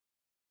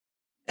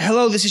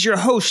Hello, this is your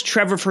host,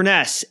 Trevor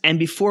Furness, and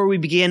before we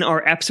begin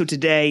our episode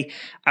today,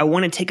 I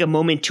want to take a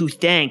moment to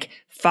thank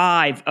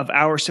 5 of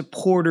our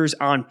supporters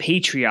on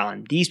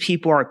Patreon. These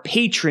people are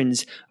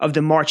patrons of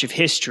the March of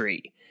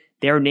History.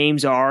 Their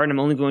names are, and I'm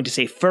only going to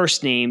say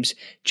first names,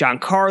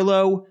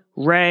 Giancarlo,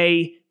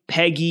 Ray,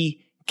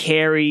 Peggy,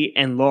 Carrie,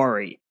 and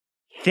Laurie.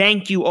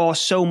 Thank you all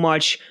so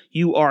much.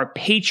 You are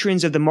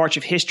patrons of the March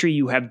of History.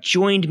 You have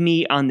joined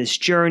me on this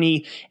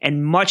journey,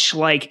 and much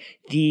like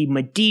the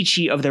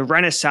Medici of the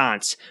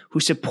Renaissance, who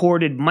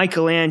supported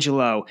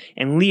Michelangelo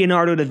and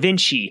Leonardo da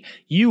Vinci,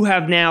 you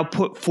have now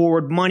put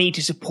forward money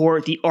to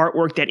support the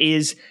artwork that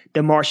is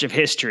the March of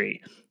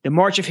History. The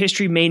March of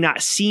History may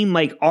not seem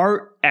like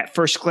art at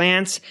first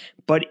glance,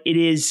 but it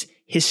is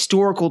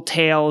historical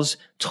tales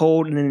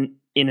told in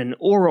an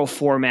oral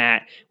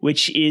format,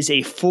 which is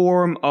a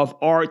form of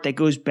art that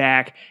goes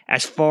back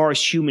as far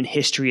as human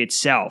history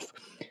itself.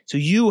 So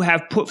you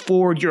have put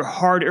forward your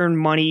hard-earned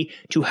money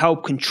to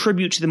help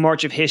contribute to the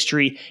March of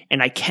History,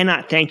 and I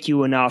cannot thank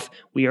you enough.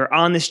 We are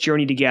on this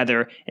journey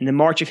together, and the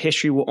March of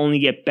History will only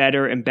get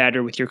better and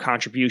better with your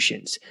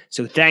contributions.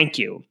 So thank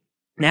you.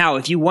 Now,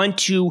 if you want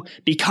to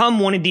become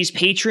one of these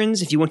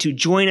patrons, if you want to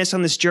join us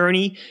on this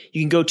journey,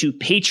 you can go to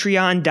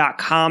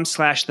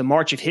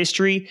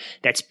patreon.com/themarchofhistory.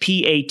 That's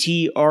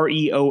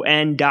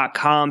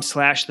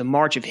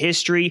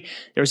patreon.com/themarchofhistory.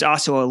 There's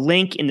also a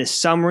link in the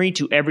summary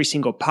to every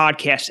single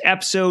podcast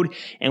episode,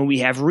 and we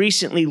have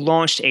recently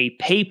launched a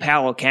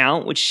PayPal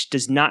account, which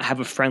does not have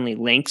a friendly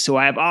link, so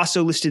I have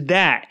also listed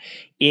that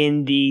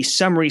in the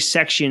summary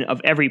section of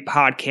every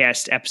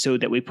podcast episode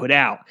that we put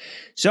out.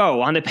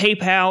 So on the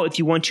PayPal, if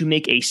you want to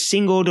make a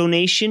single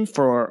donation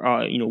for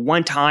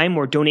one time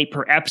or donate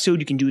per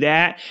episode, you can do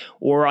that.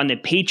 Or on the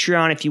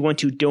Patreon, if you want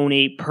to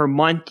donate per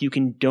month, you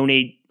can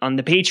donate on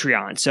the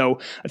Patreon. So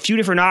a few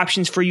different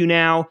options for you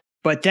now.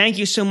 But thank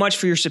you so much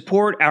for your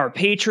support, our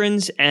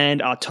patrons,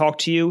 and I'll talk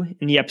to you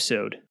in the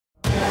episode.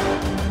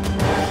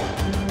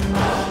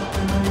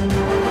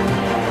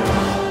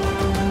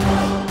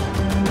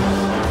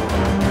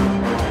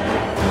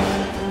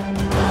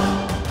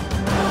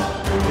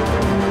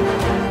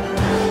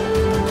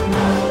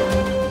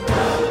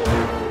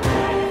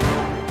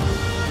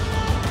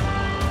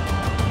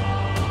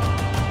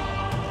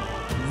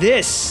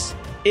 This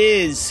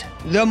is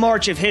the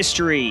March of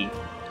History,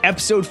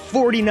 episode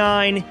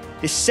 49,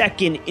 the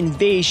second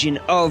invasion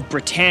of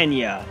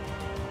Britannia.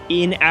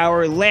 In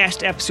our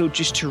last episode,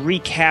 just to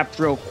recap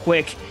real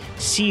quick,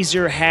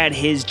 Caesar had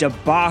his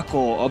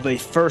debacle of a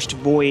first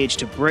voyage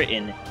to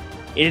Britain.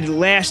 It had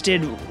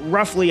lasted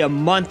roughly a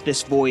month,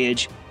 this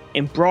voyage,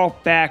 and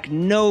brought back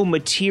no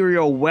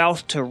material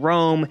wealth to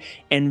Rome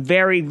and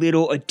very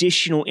little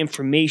additional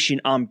information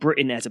on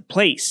Britain as a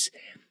place.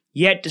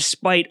 Yet,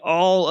 despite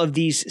all of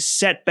these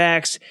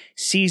setbacks,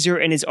 Caesar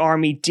and his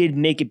army did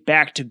make it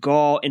back to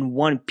Gaul in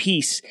one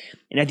piece.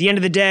 And at the end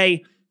of the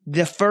day,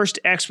 the first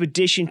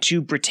expedition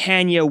to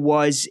Britannia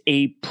was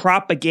a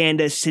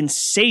propaganda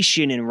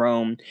sensation in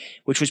Rome,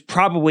 which was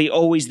probably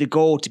always the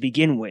goal to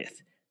begin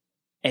with.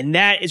 And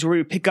that is where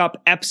we pick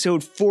up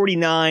episode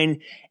 49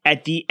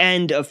 at the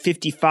end of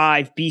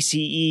 55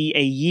 BCE,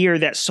 a year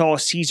that saw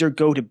Caesar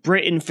go to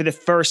Britain for the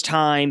first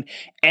time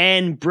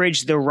and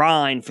bridge the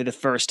Rhine for the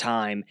first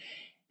time.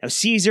 Now,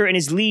 Caesar and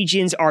his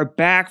legions are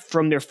back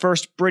from their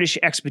first British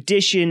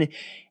expedition.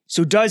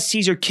 So does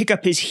Caesar kick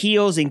up his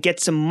heels and get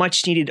some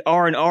much-needed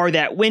R&R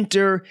that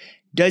winter?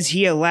 Does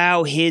he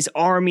allow his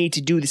army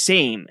to do the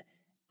same?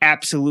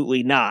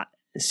 Absolutely not.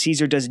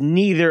 Caesar does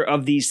neither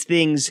of these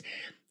things.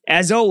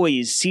 As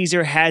always,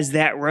 Caesar has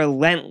that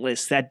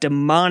relentless, that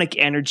demonic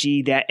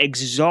energy that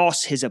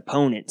exhausts his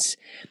opponents.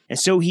 And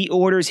so he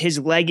orders his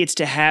legates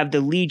to have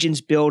the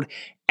legions build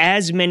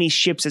as many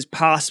ships as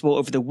possible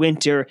over the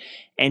winter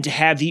and to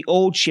have the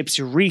old ships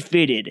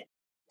refitted.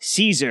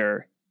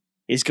 Caesar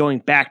is going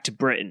back to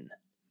Britain.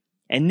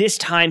 And this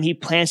time he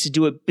plans to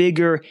do it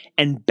bigger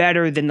and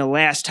better than the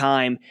last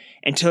time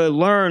and to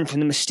learn from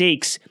the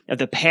mistakes of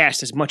the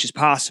past as much as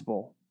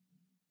possible.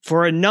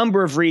 For a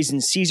number of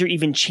reasons, Caesar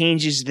even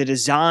changes the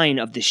design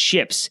of the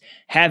ships,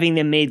 having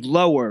them made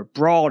lower,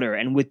 broader,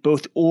 and with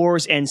both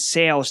oars and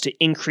sails to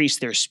increase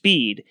their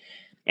speed.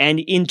 And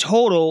in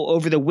total,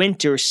 over the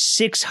winter,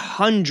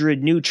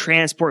 600 new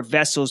transport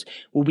vessels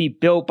will be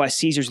built by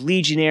Caesar's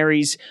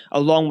legionaries,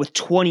 along with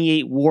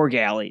 28 war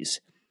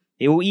galleys.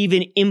 They will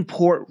even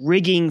import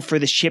rigging for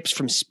the ships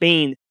from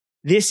Spain.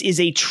 This is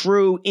a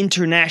true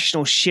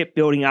international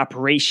shipbuilding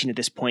operation at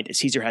this point that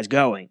Caesar has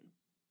going.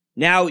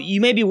 Now,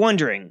 you may be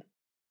wondering,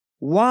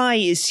 why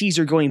is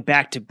Caesar going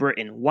back to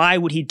Britain? Why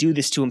would he do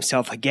this to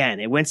himself again?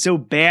 It went so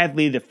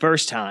badly the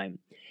first time.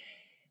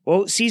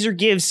 Well, Caesar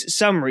gives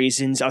some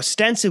reasons.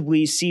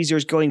 Ostensibly,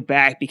 Caesar's going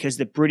back because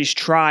the British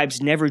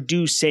tribes never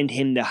do send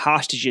him the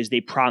hostages they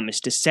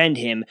promised to send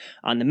him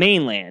on the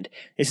mainland.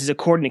 This is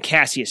according to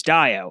Cassius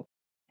Dio.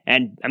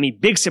 And,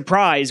 big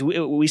surprise,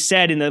 we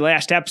said in the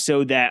last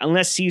episode that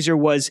unless Caesar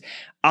was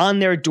on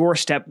their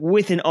doorstep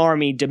with an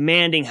army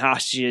demanding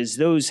hostages,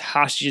 those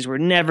hostages were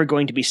never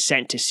going to be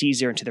sent to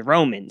Caesar and to the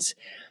Romans.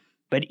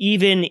 But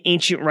even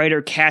ancient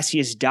writer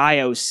Cassius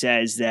Dio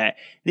says that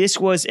this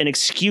was an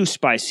excuse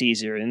by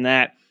Caesar, and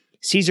that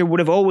Caesar would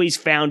have always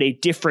found a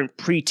different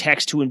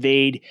pretext to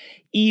invade,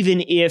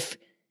 even if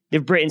the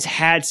Britons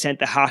had sent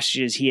the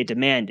hostages he had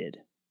demanded.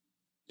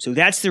 So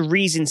that's the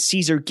reason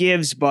Caesar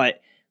gives, but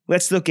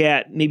let's look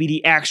at maybe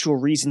the actual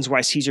reasons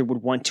why Caesar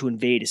would want to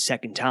invade a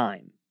second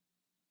time.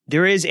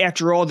 There is,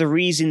 after all, the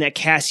reason that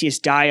Cassius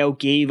Dio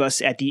gave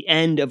us at the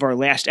end of our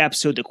last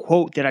episode, the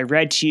quote that I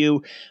read to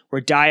you,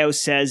 where Dio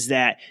says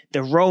that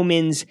the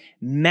Romans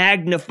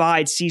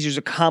magnified Caesar's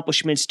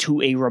accomplishments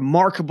to a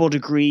remarkable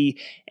degree,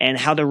 and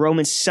how the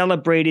Romans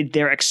celebrated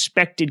their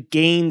expected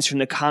gains from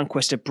the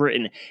conquest of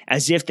Britain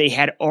as if they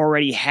had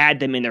already had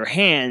them in their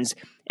hands,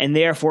 and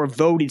therefore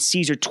voted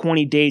Caesar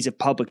 20 days of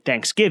public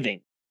thanksgiving.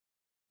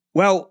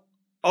 Well,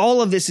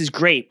 all of this is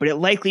great, but it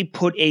likely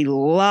put a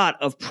lot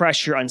of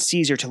pressure on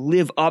Caesar to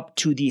live up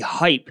to the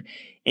hype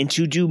and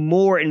to do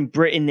more in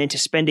Britain than to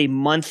spend a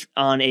month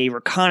on a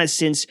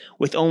reconnaissance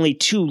with only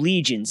 2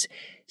 legions.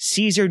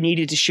 Caesar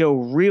needed to show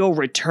real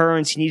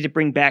returns. He needed to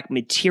bring back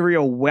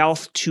material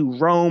wealth to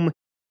Rome,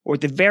 or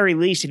at the very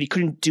least, if he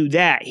couldn't do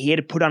that, he had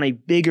to put on a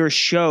bigger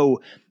show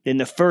than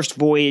the first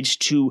voyage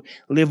to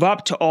live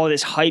up to all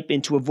this hype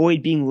and to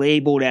avoid being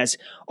labeled as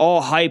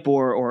all hype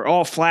or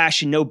all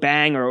flash and no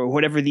bang, or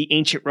whatever the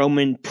ancient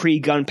Roman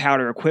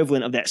pre-gunpowder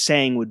equivalent of that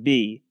saying would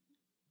be.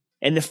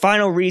 And the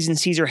final reason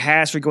Caesar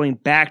has for going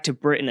back to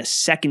Britain a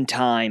second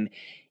time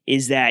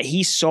is that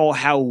he saw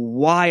how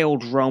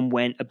wild Rome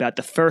went about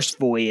the first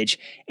voyage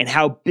and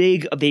how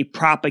big of a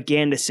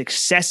propaganda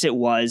success it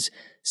was,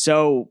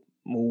 so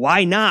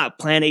why not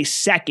plan a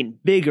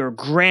second, bigger,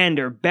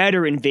 grander,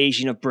 better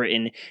invasion of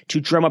Britain to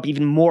drum up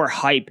even more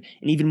hype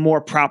and even more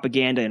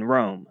propaganda in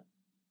Rome?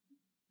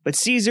 But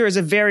Caesar is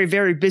a very,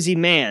 very busy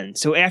man,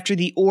 so after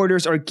the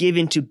orders are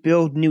given to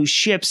build new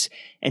ships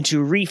and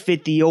to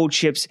refit the old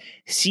ships,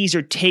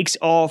 Caesar takes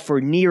off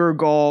for Nearer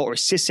Gaul or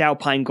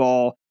Cisalpine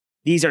Gaul.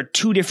 These are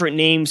 2 different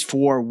names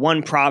for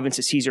one province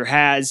that Caesar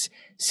has,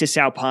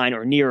 Cisalpine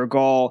or Nearer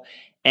Gaul,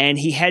 and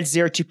he heads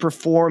there to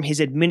perform his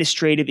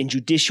administrative and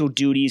judicial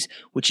duties,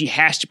 which he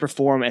has to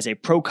perform as a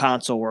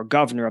proconsul or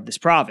governor of this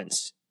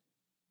province.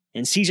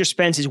 And Caesar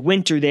spends his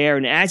winter there,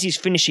 and as he's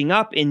finishing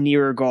up in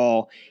Nearer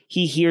Gaul,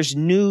 he hears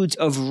news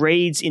of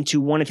raids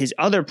into one of his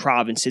other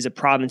provinces, a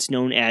province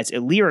known as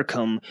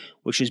Illyricum,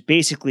 which is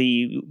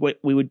basically what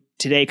we would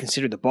today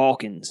consider the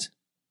Balkans.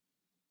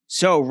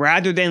 So,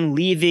 rather than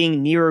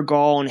leaving Nearer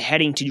Gaul and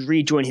heading to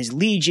rejoin his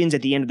legions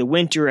at the end of the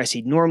winter as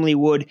he normally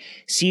would,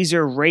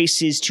 Caesar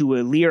races to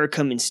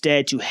Illyricum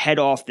instead to head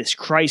off this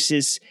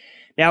crisis.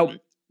 Now,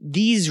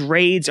 these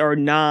raids are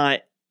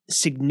not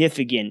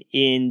significant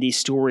in the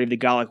story of the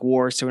Gallic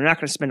War, so we're not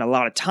going to spend a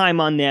lot of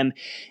time on them.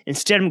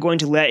 Instead, I'm going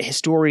to let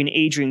historian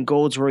Adrian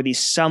Goldsworthy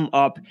sum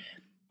up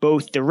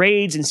both the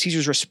raids and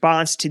Caesar's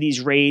response to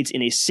these raids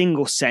in a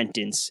single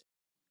sentence.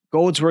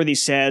 Goldsworthy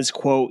says,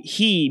 quote,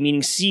 "He,"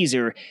 meaning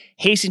Caesar,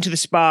 "hastened to the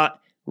spot,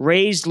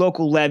 raised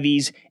local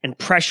levies, and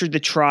pressured the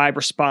tribe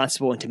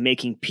responsible into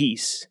making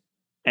peace."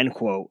 End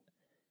quote.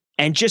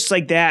 And just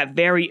like that,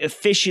 very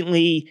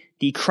efficiently,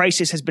 the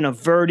crisis has been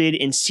averted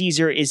and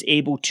Caesar is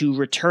able to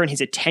return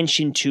his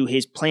attention to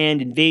his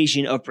planned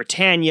invasion of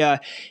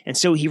Britannia, and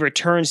so he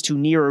returns to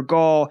Nearer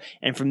Gaul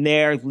and from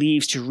there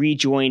leaves to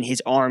rejoin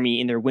his army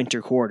in their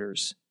winter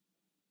quarters.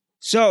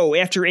 So,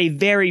 after a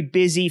very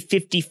busy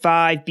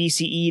 55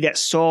 BCE that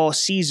saw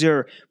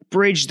Caesar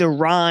bridge the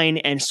Rhine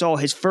and saw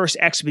his first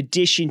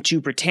expedition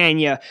to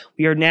Britannia,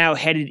 we are now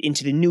headed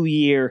into the new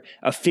year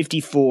of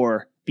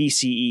 54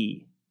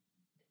 BCE.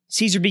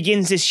 Caesar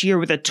begins this year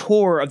with a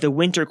tour of the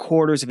winter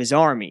quarters of his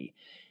army,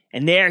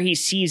 and there he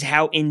sees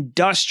how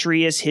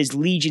industrious his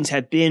legions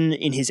have been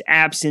in his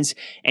absence,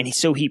 and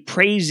so he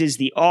praises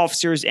the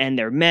officers and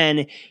their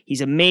men. He's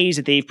amazed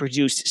that they've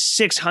produced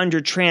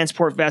 600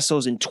 transport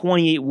vessels and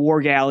 28 war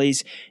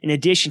galleys, in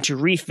addition to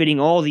refitting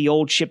all the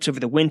old ships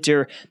over the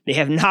winter. They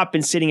have not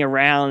been sitting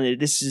around.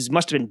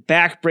 Must have been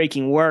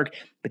back-breaking work,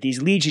 but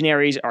these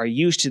legionaries are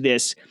used to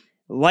this.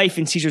 Life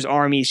in Caesar's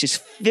army is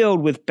just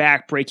filled with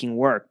back-breaking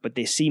work, but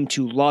they seem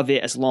to love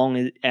it as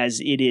long as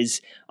it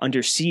is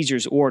under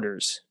Caesar's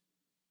orders.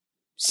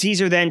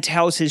 Caesar then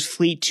tells his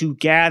fleet to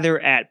gather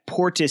at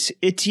Portus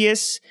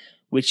Itius,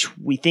 which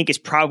we think is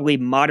probably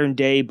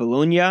modern-day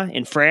Bologna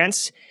in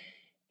France.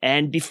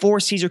 And before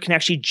Caesar can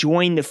actually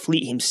join the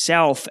fleet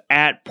himself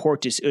at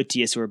Portus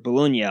Itius or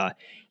Bologna,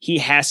 he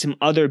has some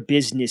other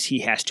business he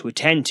has to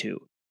attend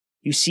to.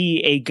 You see,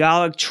 a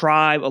Gallic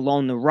tribe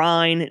along the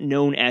Rhine,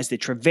 known as the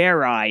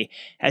Treveri,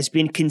 has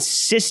been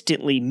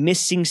consistently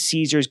missing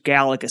Caesar's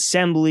Gallic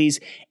assemblies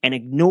and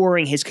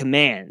ignoring his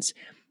commands.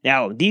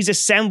 Now, these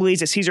assemblies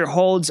that Caesar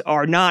holds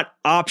are not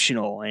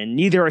optional, and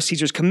neither are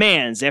Caesar's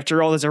commands.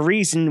 After all, there's a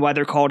reason why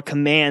they're called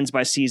commands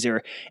by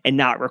Caesar and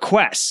not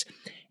requests.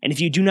 And if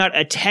you do not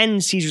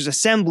attend Caesar's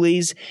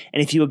assemblies,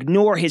 and if you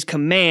ignore his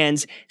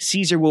commands,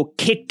 Caesar will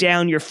kick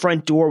down your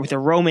front door with a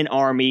Roman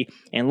army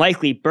and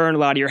likely burn a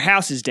lot of your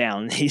houses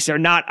down. These are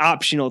not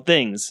optional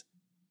things.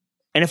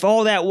 And if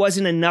all that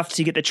wasn't enough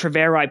to get the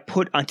Treveri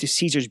put onto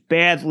Caesar's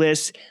bad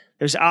list,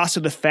 There's also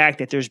the fact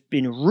that there's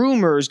been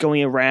rumors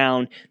going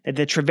around that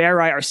the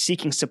Treveri are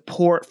seeking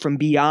support from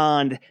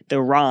beyond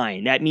the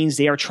Rhine. That means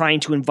they are trying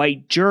to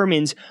invite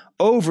Germans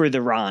over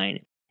the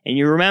Rhine. And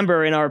you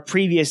remember in our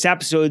previous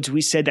episodes,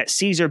 we said that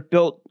Caesar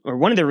built, or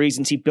one of the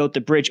reasons he built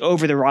the bridge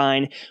over the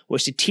Rhine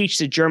was to teach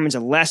the Germans a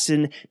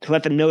lesson, to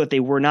let them know that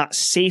they were not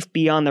safe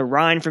beyond the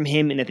Rhine from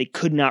him and that they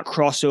could not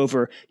cross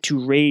over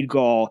to raid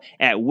Gaul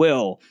at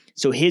will.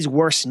 So his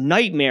worst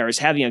nightmare is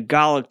having a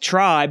Gallic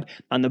tribe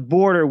on the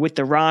border with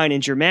the Rhine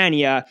and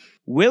Germania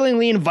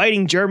willingly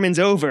inviting Germans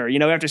over,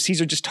 after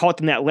Caesar just taught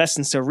them that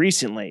lesson so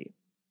recently.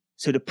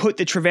 So to put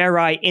the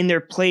Treveri in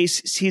their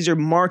place, Caesar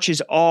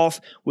marches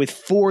off with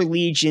 4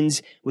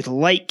 legions with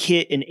light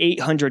kit and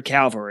 800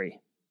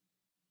 cavalry.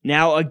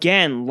 Now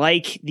again,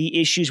 like the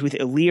issues with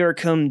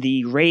Illyricum,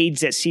 the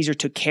raids that Caesar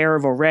took care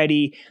of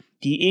already,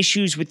 the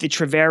issues with the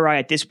Treveri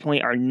at this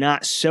point are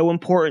not so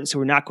important, so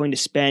we're not going to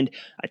spend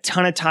a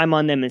ton of time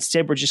on them.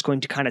 Instead, we're just going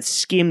to kind of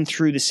skim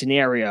through the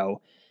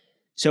scenario.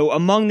 So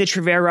among the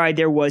Treveri,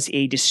 there was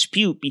a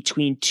dispute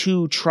between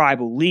 2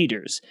 tribal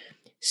leaders.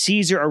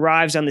 Caesar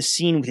arrives on the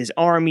scene with his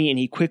army, and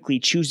he quickly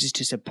chooses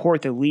to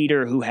support the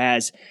leader who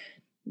has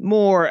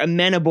more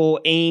amenable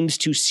aims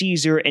to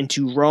Caesar and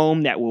to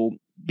Rome that will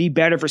be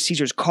better for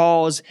Caesar's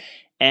cause.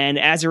 And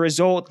as a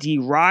result, the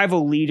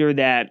rival leader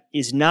that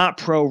is not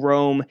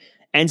pro-Rome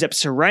ends up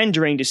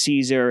surrendering to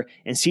Caesar,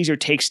 and Caesar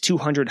takes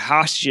 200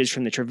 hostages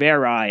from the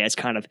Treveri as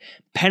kind of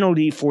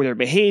penalty for their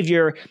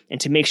behavior and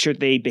to make sure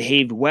they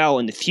behaved well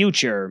in the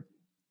future.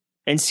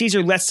 And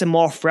Caesar lets them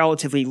off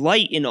relatively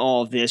light in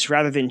all of this,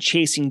 rather than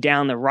chasing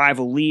down the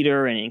rival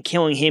leader and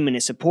killing him and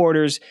his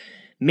supporters,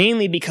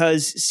 mainly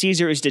because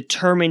Caesar is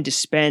determined to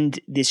spend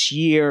this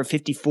year,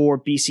 54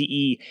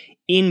 BCE,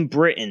 in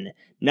Britain,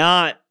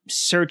 not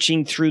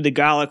searching through the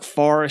Gallic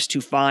forest to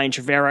find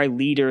Treveri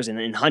leaders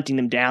and hunting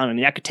them down. I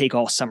mean, that could take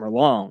all summer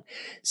long.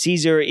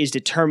 Caesar is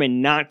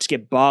determined not to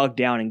get bogged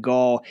down in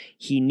Gaul.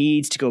 He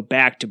needs to go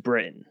back to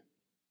Britain.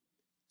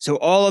 So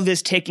all of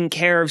this taken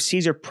care of,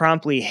 Caesar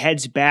promptly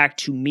heads back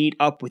to meet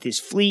up with his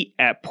fleet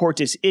at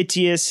Portus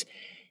Itius,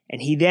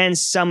 and he then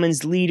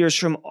summons leaders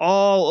from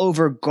all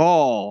over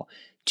Gaul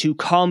to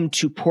come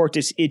to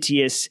Portus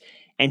Itius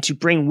and to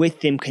bring with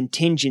them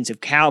contingents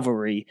of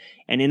cavalry.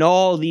 And in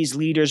all, these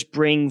leaders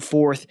bring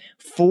forth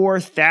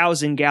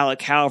 4,000 Gallic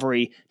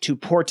cavalry to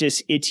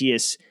Portus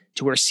Itius,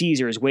 to where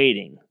Caesar is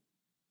waiting.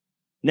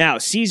 Now,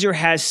 Caesar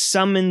has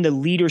summoned the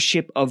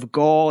leadership of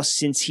Gaul,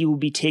 since he will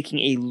be taking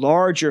a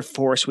larger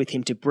force with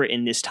him to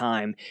Britain this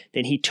time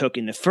than he took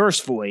in the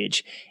first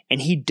voyage,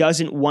 and he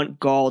doesn't want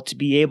Gaul to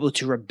be able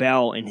to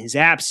rebel in his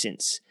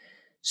absence.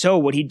 So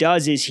what he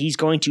does is he's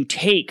going to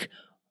take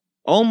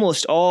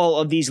almost all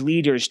of these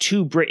leaders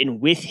to Britain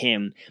with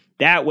him.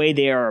 That way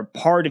they are a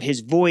part of his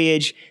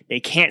voyage.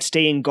 They can't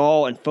stay in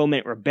Gaul and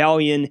foment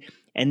rebellion.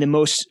 And the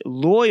most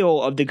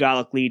loyal of the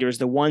Gallic leaders,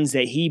 the ones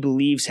that he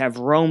believes have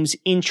Rome's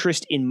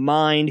interest in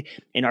mind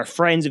and are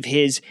friends of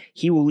his,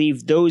 he will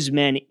leave those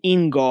men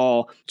in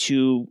Gaul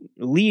to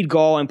lead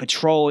Gaul and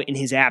patrol in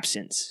his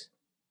absence.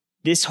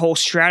 This whole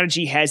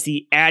strategy has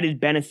the added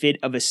benefit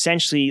of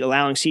essentially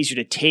allowing Caesar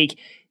to take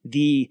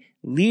the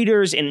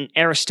leaders and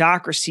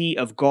aristocracy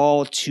of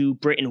Gaul to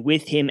Britain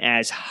with him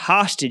as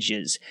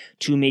hostages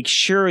to make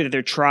sure that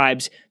their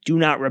tribes do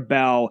not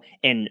rebel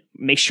and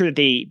make sure that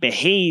they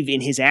behave in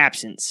his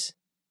absence.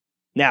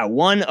 Now,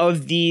 one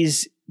of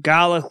these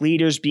Gallic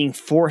leaders being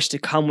forced to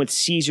come with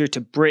Caesar to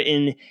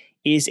Britain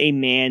is a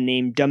man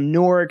named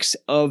Dumnorix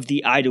of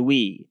the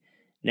Aedui.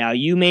 Now,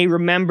 you may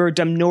remember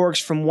Dumnorix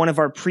from one of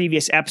our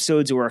previous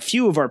episodes, or a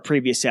few of our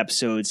previous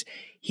episodes.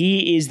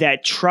 He is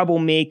that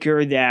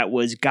troublemaker that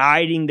was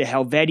guiding the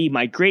Helvetii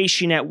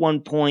migration at one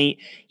point.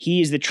 He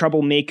is the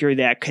troublemaker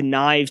that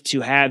connived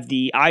to have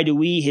the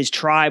Aedui, his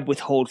tribe,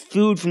 withhold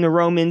food from the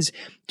Romans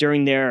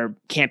during their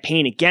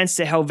campaign against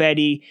the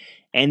Helvetii.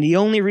 And the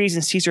only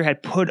reason Caesar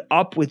had put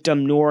up with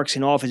Dumnorix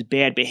and all of his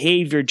bad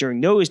behavior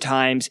during those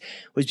times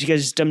was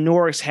because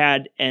Dumnorix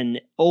had an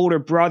older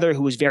brother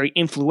who was very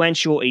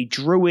influential, a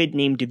druid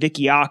named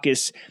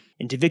Diviciacus.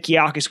 And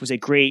Diviciacus was a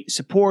great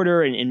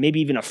supporter and maybe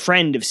even a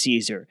friend of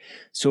Caesar.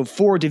 So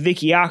for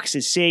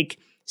Diviciacus' sake,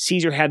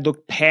 Caesar had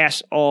looked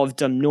past all of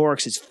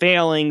Dumnorix's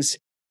failings.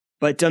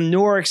 But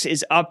Dumnorix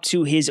is up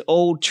to his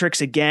old tricks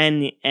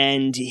again,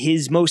 and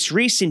his most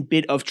recent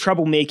bit of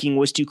troublemaking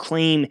was to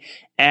claim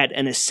at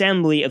an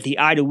assembly of the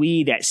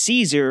Aedui that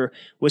Caesar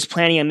was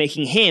planning on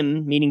making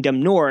him, meaning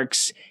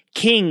Dumnorix,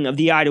 king of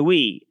the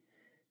Aedui.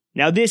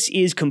 Now, this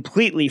is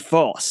completely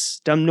false.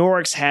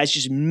 Dumnorix has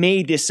just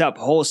made this up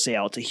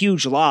wholesale. It's a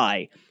huge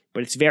lie,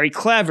 but it's very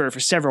clever for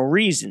several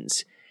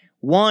reasons.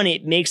 One,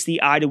 it makes the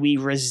Aedui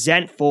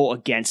resentful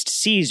against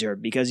Caesar,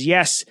 because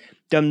yes,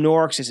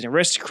 Dumnorix is an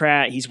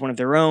aristocrat, he's one of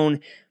their own,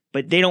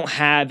 but they don't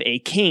have a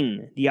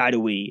king, the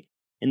Aedui.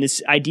 And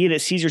this idea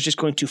that Caesar's just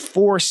going to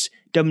force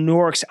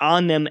Dumnorix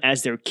on them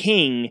as their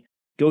king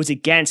goes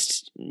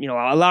against,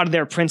 a lot of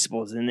their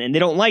principles, and they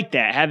don't like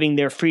that, having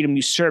their freedom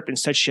usurped in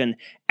such an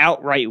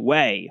outright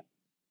way.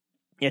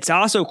 It's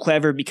also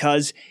clever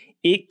because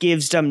it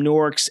gives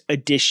Dumnorix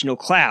additional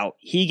clout.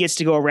 He gets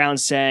to go around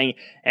saying,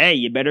 hey,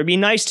 you better be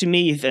nice to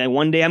me.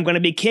 One day I'm going to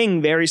be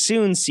king very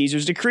soon.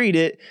 Caesar's decreed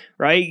it,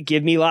 right?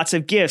 Give me lots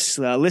of gifts.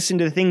 Listen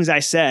to the things I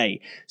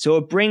say. So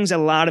it brings a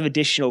lot of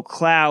additional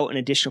clout and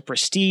additional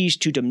prestige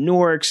to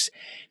Dumnorix.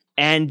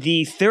 And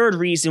the third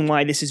reason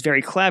why this is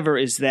very clever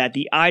is that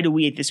the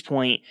Aedui at this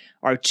point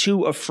are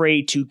too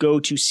afraid to go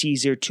to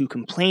Caesar to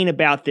complain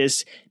about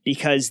this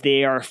because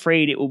they are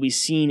afraid it will be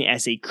seen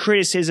as a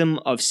criticism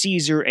of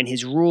Caesar and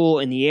his rule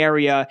in the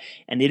area,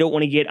 and they don't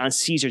want to get on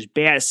Caesar's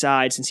bad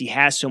side since he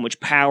has so much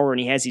power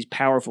and he has these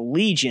powerful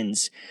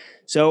legions.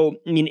 So,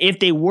 I mean, if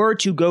they were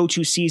to go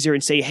to Caesar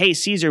and say, hey,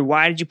 Caesar,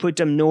 why did you put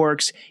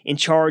Dumnorix in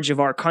charge of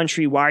our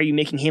country? Why are you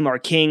making him our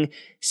king?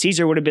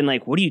 Caesar would have been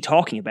like, what are you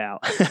talking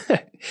about?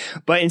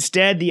 But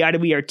instead, the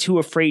Aedui are too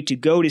afraid to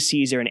go to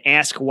Caesar and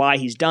ask why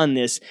he's done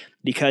this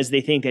because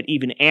they think that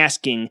even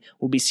asking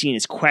will be seen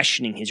as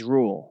questioning his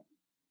rule.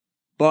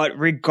 But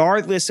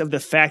regardless of the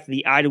fact that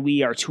the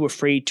Aedui are too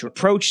afraid to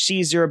approach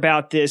Caesar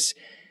about this,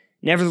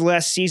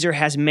 nevertheless, Caesar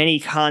has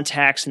many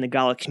contacts in the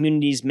Gallic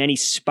communities, many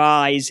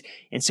spies,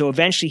 and so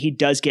eventually he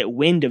does get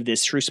wind of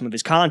this through some of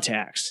his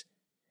contacts.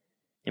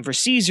 And for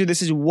Caesar,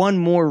 this is one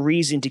more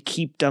reason to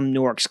keep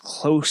Dumnorix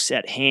close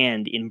at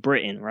hand in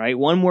Britain, right?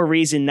 One more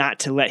reason not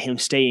to let him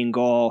stay in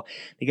Gaul.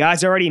 The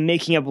guy's already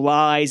making up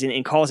lies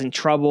and causing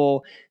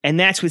trouble, and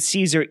that's with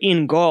Caesar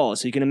in Gaul.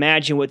 So you can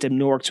imagine what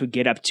Dumnorix would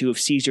get up to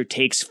if Caesar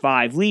takes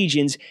 5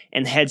 legions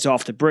and heads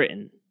off to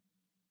Britain.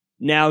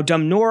 Now,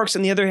 Dumnorix,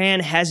 on the other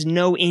hand, has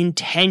no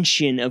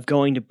intention of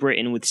going to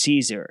Britain with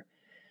Caesar.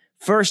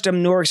 First,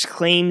 Dumnorix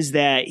claims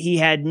that he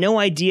had no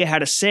idea how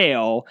to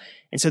sail,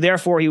 and so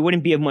therefore he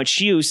wouldn't be of much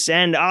use,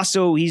 and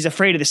also he's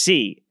afraid of the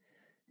sea.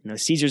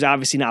 Caesar's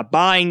obviously not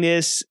buying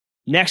this.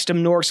 Next,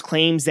 Dumnorix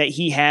claims that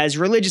he has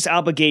religious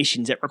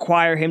obligations that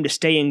require him to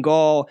stay in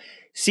Gaul.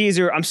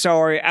 Caesar, I'm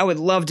sorry, I would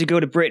love to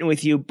go to Britain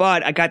with you,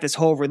 but I got this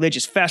whole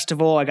religious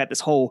festival, I got this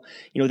whole,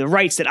 the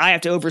rites that I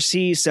have to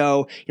oversee,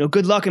 so,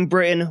 good luck in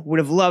Britain, would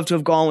have loved to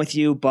have gone with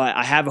you, but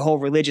I have a whole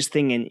religious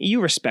thing, and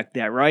you respect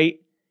that, right?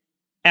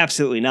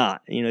 Absolutely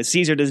not.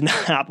 Caesar does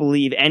not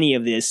believe any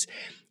of this,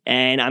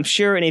 and I'm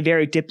sure in a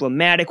very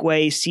diplomatic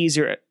way,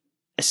 Caesar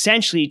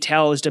essentially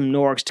tells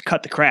Dumnorix to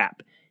cut the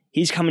crap.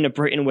 He's coming to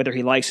Britain whether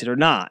he likes it or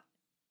not.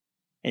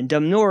 And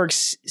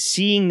Dumnorix,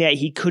 seeing that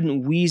he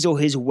couldn't weasel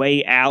his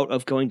way out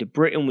of going to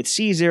Britain with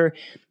Caesar,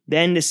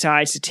 then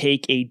decides to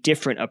take a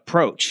different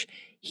approach.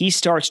 He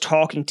starts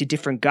talking to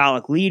different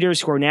Gallic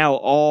leaders who are now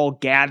all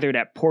gathered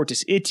at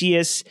Portus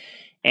Itius,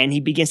 and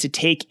he begins to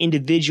take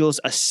individuals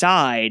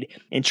aside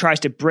and tries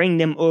to bring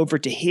them over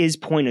to his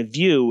point of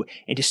view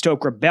and to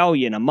stoke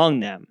rebellion among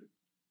them.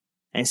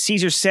 And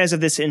Caesar says of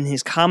this in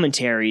his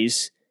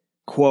commentaries,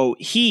 quote,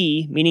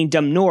 he, meaning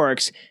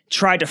Dumnorix,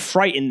 tried to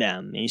frighten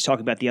them, and he's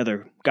talking about the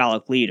other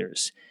Gallic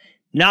leaders.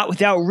 Not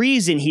without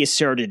reason, he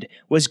asserted,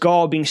 was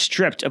Gaul being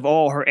stripped of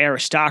all her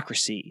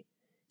aristocracy.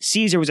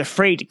 Caesar was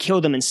afraid to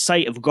kill them in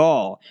sight of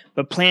Gaul,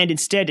 but planned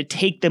instead to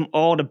take them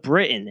all to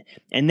Britain,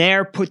 and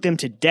there put them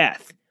to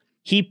death.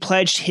 He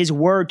pledged his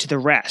word to the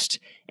rest,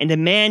 and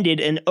demanded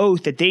an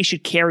oath that they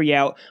should carry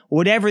out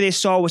whatever they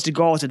saw was to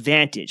Gaul's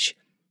advantage.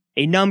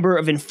 A number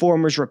of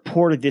informers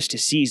reported this to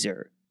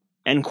Caesar.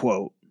 End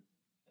quote.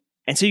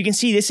 And so you can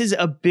see this is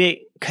a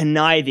bit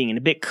conniving and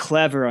a bit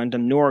clever on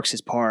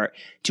Dumnorix's part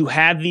to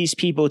have these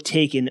people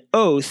take an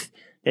oath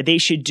that they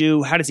should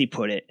do, how does he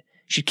put it,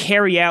 should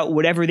carry out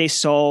whatever they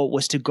saw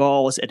was to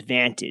Gaul's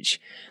advantage.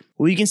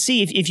 Well, you can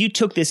see if you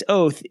took this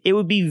oath, it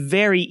would be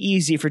very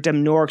easy for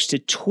Dumnorix to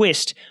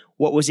twist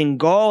what was in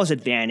Gaul's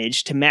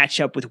advantage to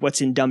match up with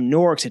what's in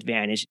Dumnorix's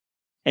advantage.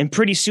 And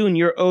pretty soon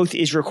your oath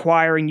is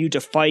requiring you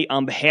to fight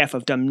on behalf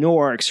of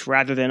Dumnorix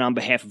rather than on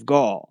behalf of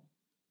Gaul.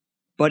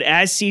 But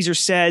as Caesar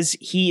says,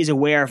 he is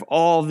aware of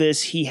all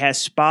this. He has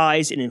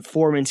spies and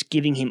informants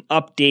giving him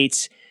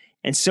updates.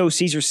 And so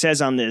Caesar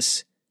says on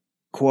this,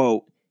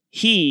 quote,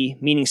 he,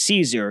 meaning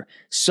Caesar,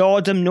 saw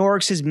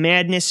Dumnorix's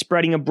madness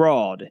spreading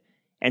abroad,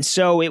 and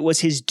so it was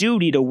his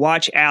duty to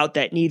watch out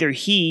that neither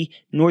he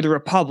nor the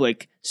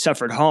Republic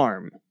suffered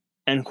harm.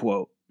 End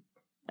quote.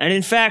 And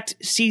in fact,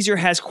 Caesar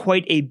has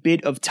quite a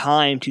bit of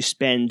time to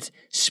spend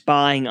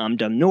spying on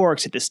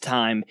Dumnorix at this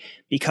time,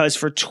 because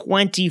for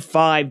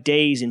 25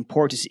 days in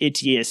Portus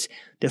Itius,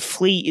 the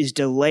fleet is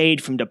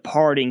delayed from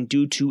departing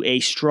due to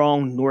a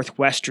strong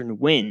northwestern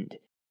wind.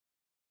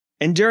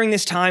 And during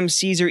this time,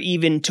 Caesar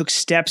even took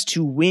steps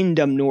to win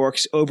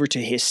Dumnorix over to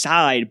his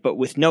side, but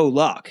with no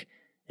luck.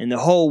 And the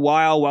whole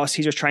while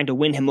Caesar's trying to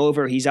win him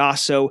over, he's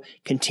also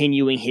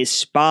continuing his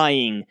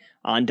spying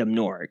on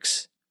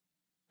Dumnorix.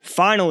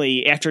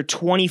 Finally, after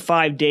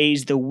 25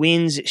 days, the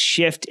winds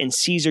shift and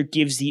Caesar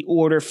gives the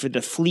order for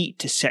the fleet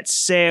to set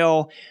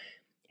sail.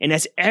 And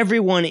as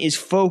everyone is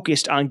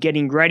focused on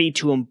getting ready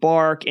to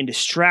embark and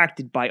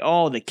distracted by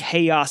all the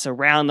chaos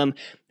around them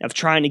of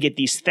trying to get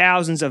these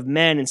thousands of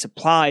men and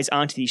supplies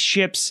onto these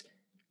ships,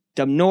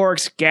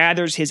 Dumnorix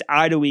gathers his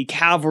Aedui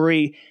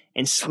cavalry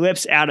and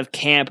slips out of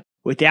camp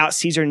without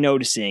Caesar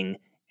noticing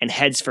and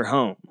heads for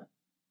home.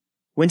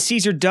 When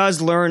Caesar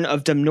does learn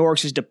of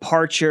Dumnorix's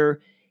departure,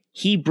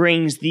 he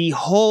brings the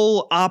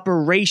whole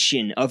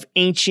operation of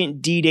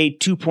ancient D-Day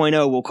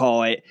 2.0, we'll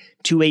call it,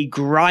 to a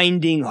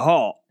grinding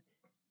halt.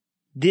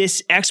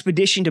 This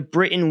expedition to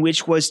Britain,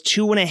 which was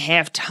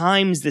 2.5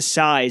 times the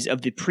size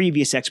of the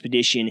previous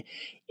expedition,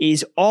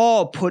 is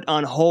all put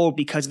on hold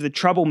because of the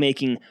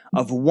troublemaking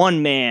of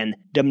one man,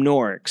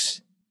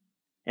 Dumnorix.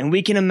 And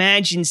we can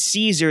imagine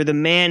Caesar, the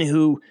man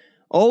who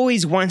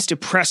always wants to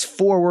press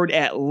forward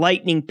at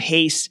lightning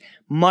pace,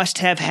 must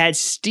have had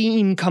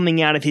steam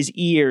coming out of his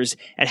ears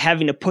at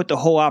having to put the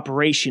whole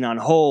operation on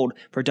hold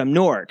for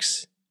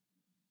Dumnorix.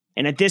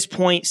 And at this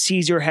point,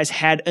 Caesar has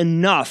had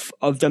enough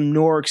of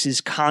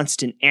Dumnorix's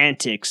constant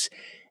antics,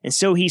 and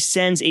so he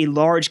sends a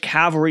large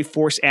cavalry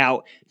force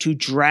out to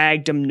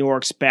drag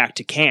Dumnorix back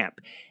to camp.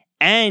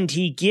 And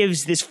he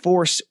gives this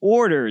force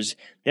orders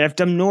that if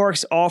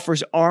Dumnorix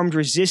offers armed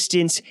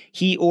resistance,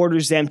 he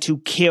orders them to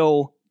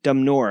kill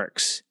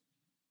Dumnorix.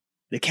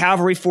 The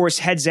cavalry force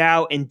heads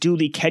out and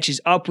duly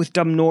catches up with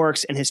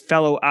Dumnorix and his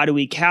fellow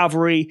Aedui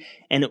cavalry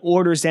and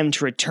orders them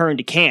to return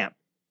to camp.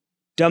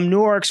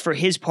 Dumnorix, for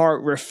his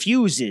part,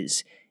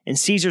 refuses, and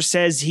Caesar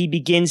says he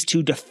begins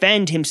to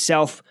defend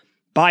himself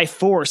by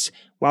force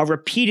while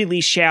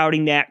repeatedly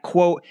shouting that,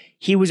 quote,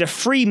 he was a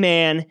free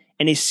man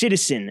and a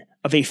citizen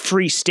of a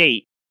free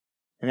state.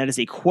 And that is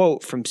a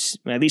quote from,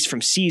 at least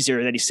from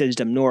Caesar, that he says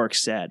Dumnorix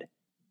said.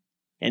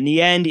 In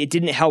the end, it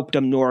didn't help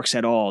Dumnorix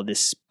at all,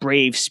 this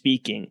brave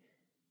speaking.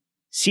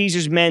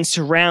 Caesar's men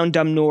surround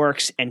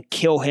Dumnorix and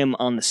kill him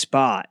on the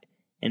spot.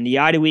 And the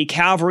Aedui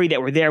cavalry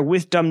that were there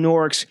with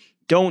Dumnorix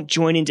don't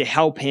join in to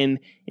help him.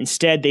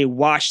 Instead, they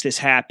watch this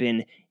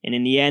happen, and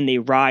in the end, they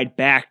ride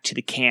back to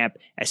the camp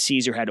as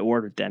Caesar had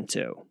ordered them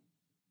to.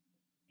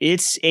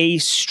 It's a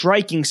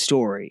striking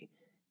story.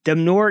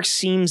 Dumnorix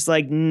seems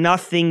like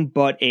nothing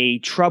but a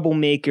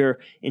troublemaker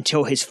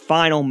until his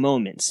final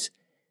moments.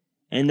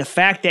 And the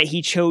fact that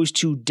he chose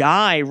to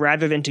die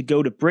rather than to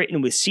go to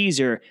Britain with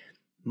Caesar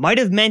might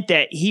have meant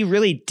that he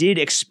really did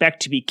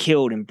expect to be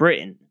killed in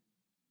Britain.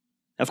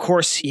 Of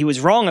course, he was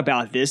wrong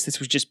about this. This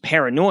was just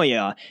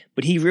paranoia,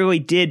 but he really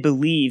did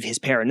believe his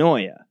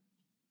paranoia.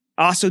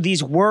 Also,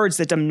 these words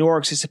that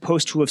Dumnorix is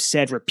supposed to have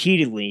said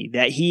repeatedly,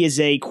 that he is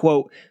a,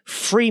 quote,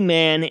 free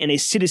man and a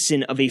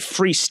citizen of a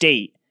free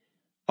state,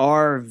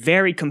 are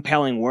very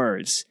compelling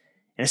words.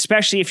 And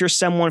especially if you're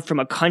someone from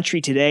a country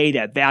today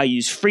that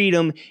values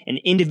freedom and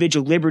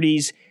individual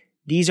liberties,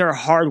 these are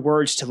hard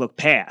words to look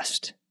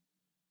past.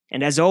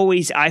 And as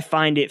always, I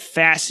find it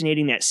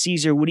fascinating that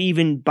Caesar would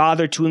even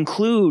bother to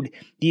include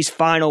these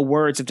final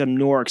words of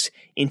Dumnorix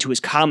into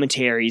his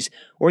commentaries,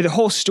 or the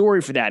whole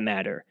story for that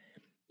matter.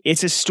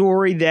 It's a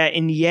story that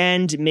in the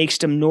end makes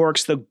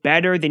Dumnorix look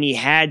better than he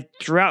had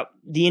throughout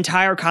the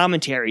entire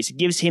commentaries. It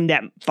gives him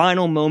that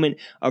final moment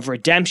of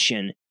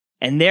redemption,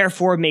 and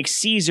therefore makes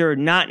Caesar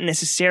not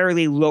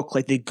necessarily look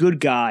like the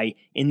good guy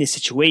in this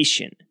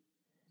situation.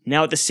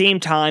 Now, at the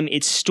same time,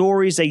 it's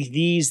stories like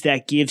these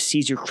that give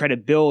Caesar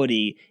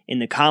credibility in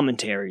the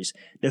commentaries.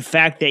 The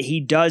fact that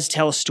he does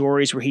tell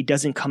stories where he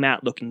doesn't come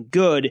out looking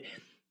good,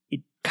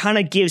 it kind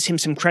of gives him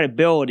some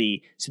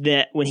credibility, so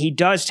that when he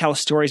does tell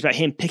stories about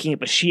him picking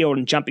up a shield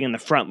and jumping on the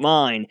front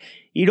line,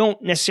 you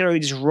don't necessarily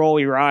just roll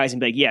your eyes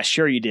and be like, yeah,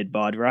 sure you did,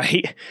 bud,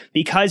 right?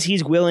 Because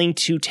he's willing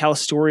to tell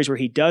stories where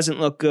he doesn't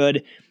look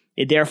good,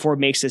 it therefore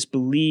makes us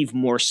believe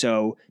more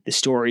so the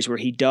stories where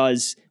he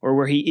does, or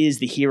where he is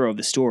the hero of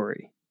the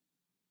story.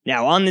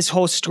 Now, on this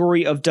whole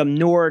story of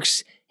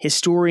Dumnorix,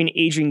 historian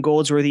Adrian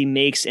Goldsworthy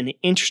makes an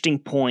interesting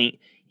point.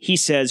 He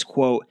says,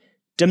 quote,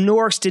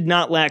 Dumnorix did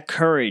not lack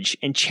courage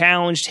and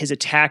challenged his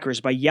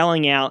attackers by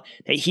yelling out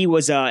that he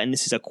was and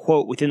this is a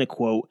quote within the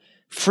quote,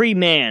 free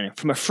man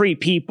from a free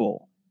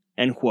people,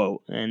 end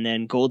quote. And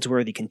then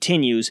Goldsworthy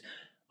continues,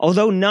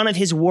 although none of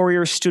his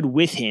warriors stood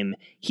with him,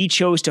 he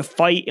chose to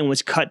fight and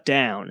was cut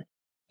down.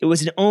 It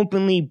was an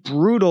openly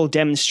brutal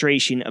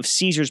demonstration of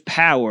Caesar's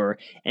power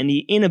and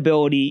the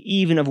inability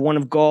even of one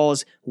of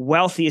Gaul's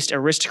wealthiest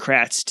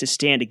aristocrats to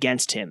stand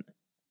against him,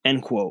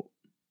 end quote.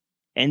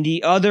 And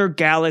the other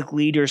Gallic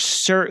leaders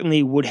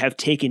certainly would have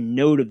taken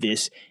note of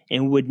this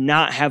and would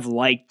not have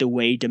liked the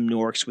way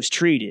Dumnorix was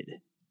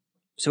treated.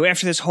 So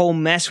after this whole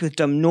mess with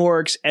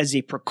Dumnorix, as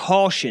a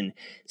precaution,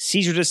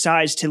 Caesar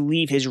decides to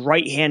leave his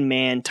right-hand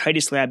man,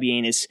 Titus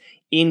Labienus,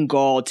 in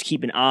Gaul to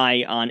keep an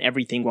eye on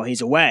everything while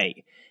he's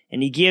away.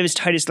 And he gives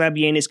Titus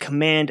Labienus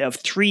command of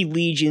 3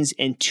 legions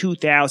and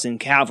 2,000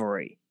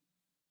 cavalry.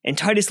 And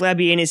Titus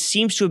Labienus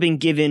seems to have been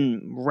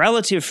given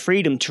relative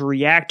freedom to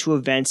react to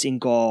events in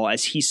Gaul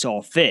as he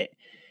saw fit.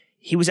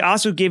 He was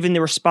also given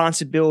the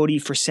responsibility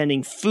for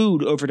sending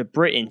food over to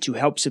Britain to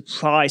help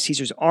supply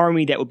Caesar's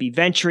army that would be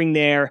venturing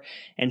there,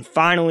 and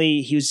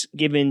finally he was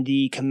given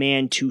the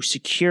command to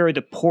secure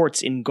the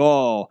ports in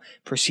Gaul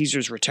for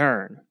Caesar's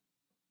return.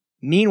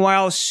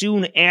 Meanwhile,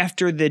 soon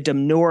after the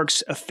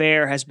Dumnorix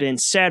affair has been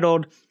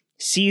settled,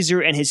 Caesar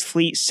and his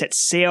fleet set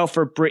sail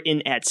for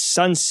Britain at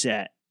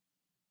sunset.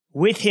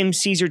 With him,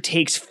 Caesar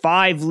takes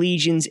 5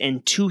 legions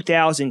and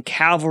 2,000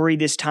 cavalry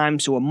this time,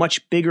 so a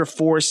much bigger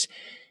force,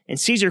 and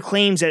Caesar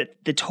claims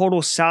that the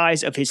total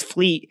size of his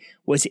fleet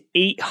was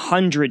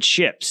 800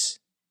 ships.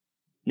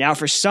 Now,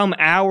 for some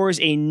hours,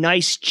 a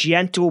nice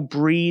gentle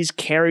breeze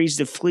carries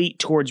the fleet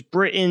towards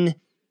Britain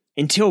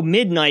until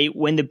midnight,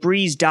 when the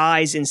breeze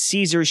dies and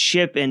Caesar's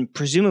ship and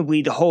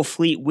presumably the whole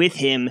fleet with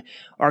him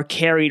are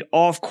carried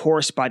off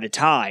course by the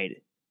tide.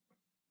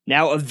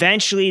 Now,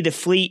 eventually, the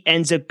fleet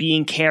ends up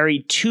being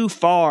carried too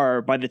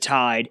far by the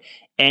tide,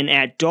 and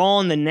at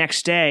dawn the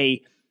next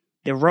day,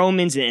 the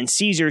Romans and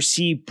Caesar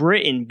see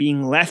Britain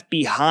being left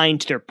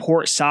behind to their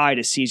port side,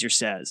 as Caesar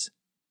says.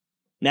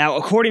 Now,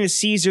 according to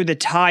Caesar, the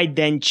tide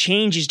then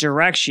changes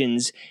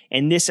directions,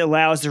 and this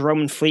allows the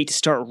Roman fleet to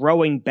start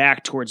rowing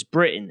back towards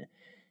Britain.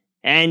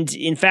 And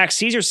in fact,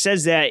 Caesar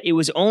says that it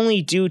was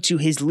only due to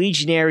his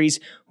legionaries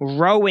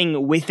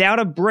rowing without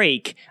a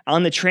break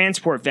on the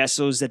transport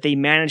vessels that they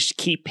managed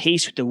to keep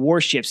pace with the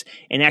warships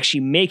and actually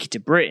make it to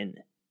Britain.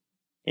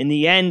 In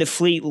the end, the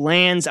fleet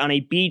lands on a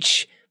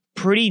beach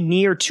pretty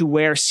near to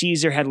where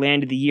Caesar had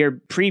landed the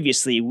year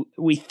previously.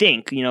 We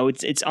think,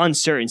 it's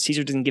uncertain.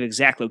 Caesar doesn't give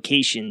exact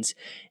locations,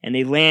 and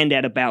they land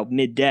at about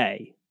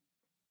midday.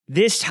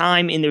 This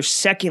time, in their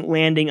second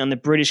landing on the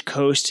British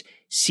coast,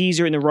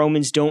 Caesar and the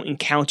Romans don't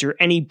encounter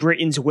any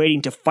Britons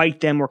waiting to fight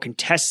them or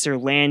contest their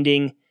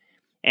landing,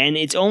 and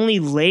it's only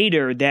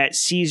later that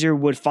Caesar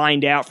would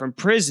find out from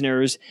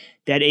prisoners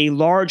that a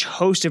large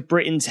host of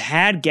Britons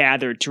had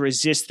gathered to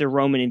resist the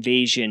Roman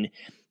invasion,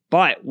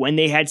 but when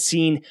they had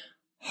seen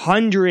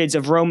hundreds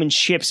of Roman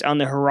ships on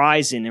the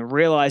horizon and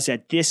realized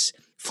that this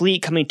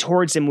fleet coming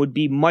towards them would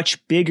be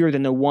much bigger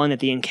than the one that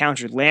they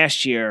encountered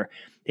last year,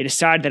 they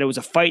decided that it was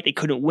a fight they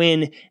couldn't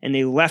win, and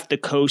they left the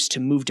coast to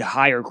move to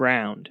higher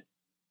ground.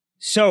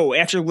 So,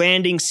 after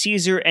landing,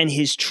 Caesar and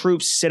his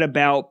troops set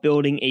about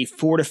building a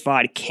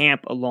fortified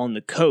camp along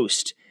the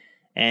coast.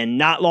 And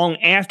not long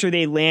after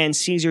they land,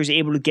 Caesar is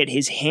able to get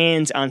his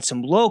hands on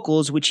some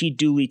locals, which he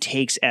duly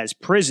takes as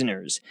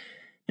prisoners.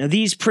 Now,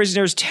 these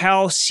prisoners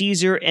tell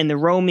Caesar and the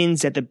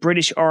Romans that the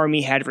British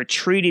army had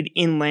retreated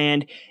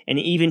inland, and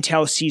even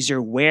tell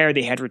Caesar where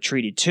they had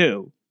retreated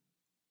to.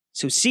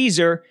 So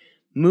Caesar,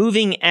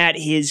 moving at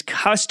his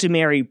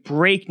customary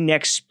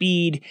breakneck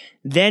speed,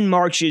 then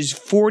marches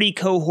 40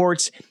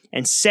 cohorts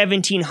and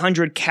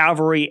 1,700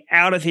 cavalry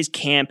out of his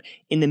camp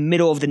in the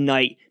middle of the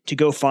night to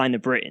go find the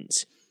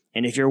Britons.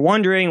 And if you're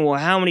wondering, well,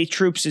 how many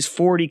troops is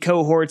 40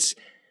 cohorts?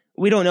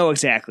 We don't know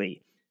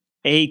exactly.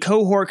 A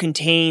cohort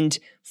contained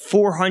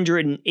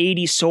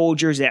 480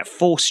 soldiers at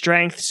full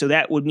strength, so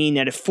that would mean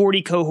that if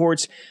 40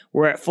 cohorts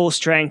were at full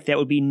strength, that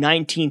would be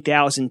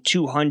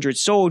 19,200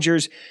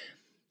 soldiers.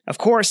 Of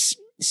course,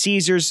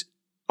 Caesar's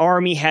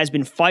army has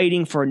been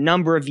fighting for a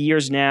number of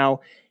years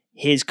now.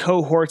 His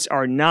cohorts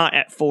are not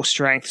at full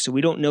strength, so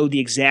we don't know the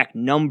exact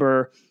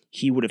number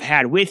he would have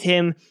had with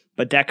him,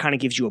 but that kind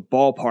of gives you a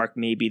ballpark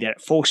maybe that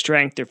at full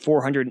strength they're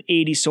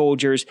 480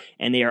 soldiers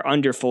and they are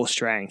under full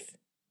strength.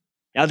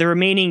 Now the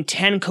remaining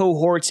 10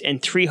 cohorts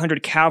and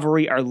 300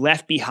 cavalry are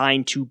left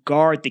behind to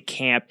guard the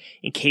camp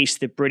in case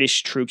the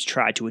British troops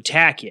try to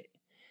attack it.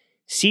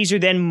 Caesar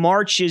then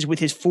marches with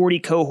his 40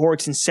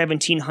 cohorts and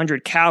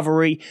 1,700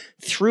 cavalry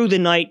through the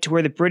night to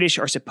where the British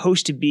are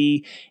supposed to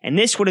be, and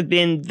this would have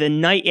been the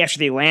night after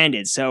they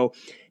landed. So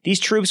these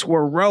troops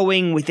were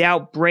rowing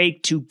without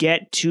break to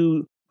get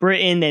to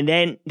Britain, and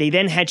then they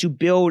had to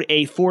build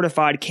a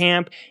fortified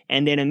camp,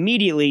 and then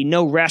immediately,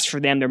 no rest for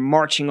them, they're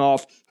marching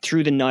off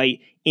through the night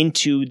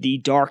into the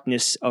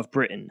darkness of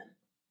Britain.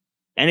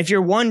 And if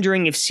you're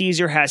wondering if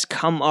Caesar has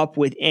come up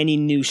with any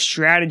new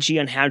strategy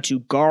on how to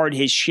guard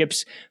his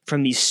ships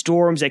from these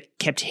storms that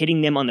kept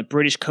hitting them on the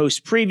British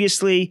coast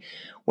previously,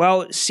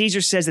 well,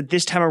 Caesar says that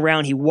this time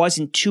around he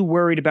wasn't too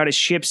worried about his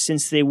ships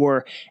since they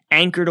were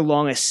anchored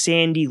along a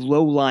sandy,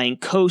 low-lying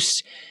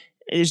coast.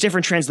 There's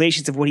different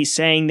translations of what he's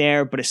saying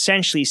there, but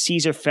essentially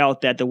Caesar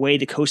felt that the way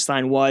the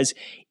coastline was,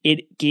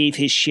 it gave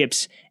his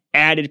ships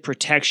added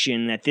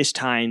protection at this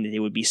time that they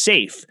would be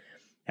safe.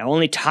 Now,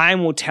 only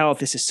time will tell if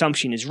this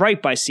assumption is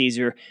right by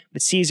Caesar,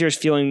 but Caesar is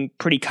feeling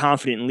pretty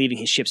confident in leaving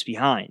his ships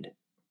behind.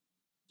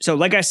 So,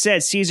 like I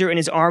said, Caesar and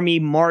his army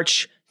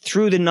march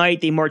through the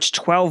night. They march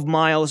 12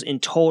 miles in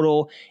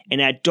total,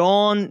 and at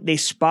dawn, they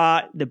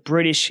spot the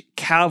British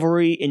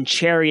cavalry in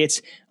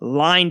chariots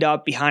lined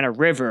up behind a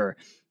river.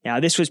 Now,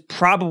 this was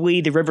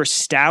probably the River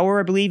Stour,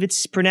 I believe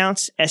it's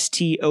pronounced,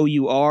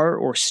 S-T-O-U-R,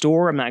 or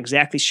Store, I'm not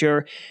exactly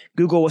sure.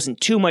 Google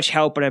wasn't too much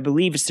help, but I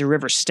believe it's the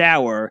River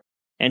Stour.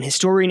 And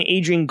historian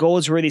Adrian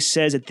Goldsworthy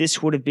says that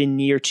this would have been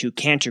near to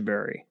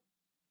Canterbury.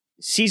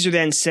 Caesar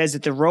then says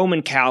that the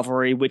Roman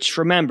cavalry, which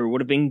remember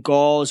would have been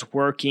Gauls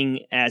working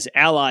as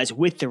allies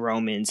with the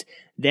Romans,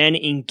 then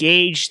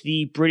engaged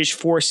the British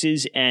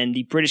forces, and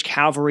the British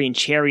cavalry and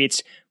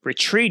chariots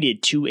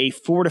retreated to a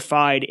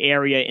fortified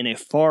area in a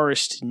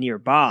forest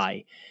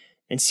nearby.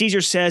 And Caesar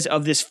says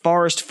of this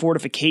forest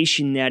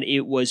fortification that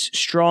it was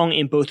strong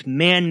in both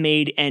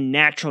man-made and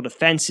natural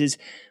defenses,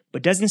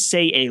 but doesn't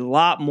say a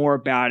lot more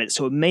about it.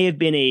 So it may have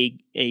been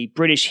a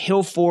British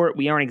hill fort.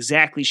 We aren't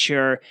exactly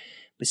sure.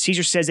 But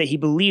Caesar says that he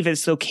believed that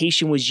this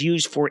location was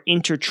used for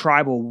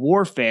intertribal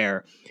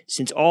warfare,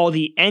 since all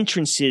the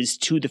entrances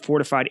to the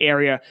fortified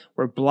area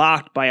were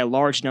blocked by a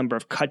large number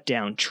of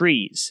cut-down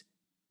trees.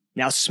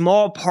 Now,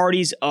 small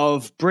parties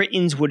of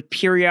Britons would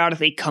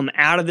periodically come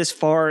out of this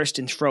forest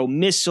and throw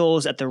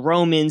missiles at the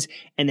Romans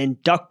and then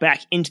duck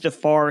back into the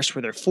forest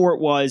where their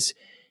fort was.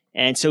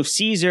 And so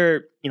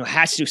Caesar,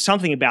 has to do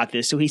something about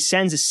this, so he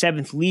sends the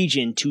 7th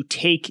Legion to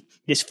take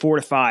this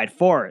fortified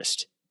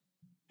forest.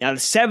 Now, the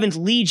 7th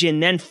Legion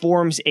then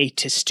forms a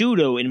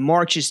testudo and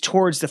marches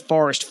towards the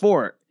forest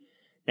fort.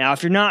 Now,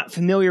 if you're not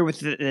familiar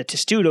with the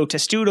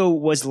testudo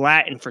was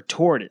Latin for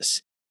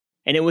tortoise.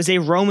 And it was a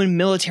Roman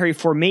military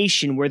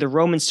formation where the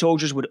Roman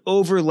soldiers would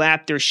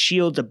overlap their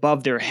shields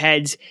above their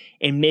heads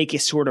and make a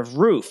sort of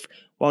roof,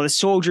 while the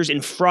soldiers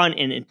in front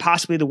and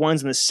possibly the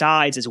ones on the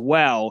sides as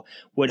well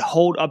would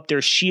hold up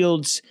their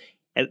shields.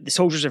 The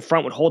soldiers in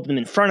front would hold them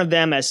in front of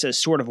them as a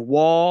sort of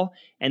wall,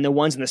 and the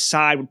ones on the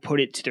side would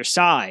put it to their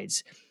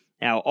sides.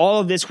 Now, all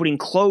of this would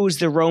enclose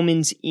the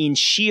Romans in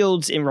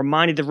shields and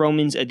reminded the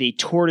Romans of a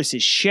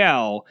tortoise's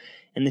shell,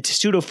 and the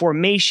testudo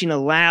formation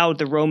allowed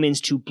the Romans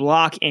to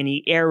block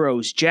any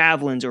arrows,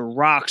 javelins, or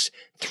rocks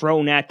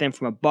thrown at them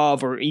from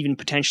above or even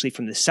potentially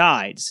from the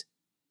sides.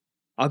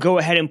 I'll go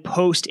ahead and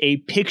post a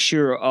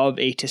picture of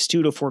a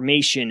testudo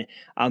formation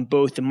on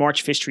both the March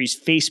of History's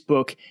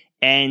Facebook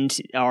and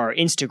our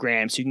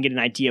Instagram so you can get an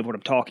idea of what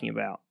I'm talking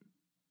about.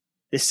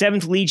 The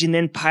 7th Legion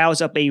then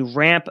piles up a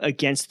ramp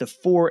against the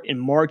fort and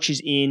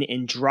marches in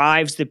and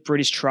drives the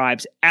British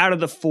tribes out of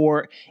the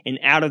fort and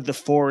out of the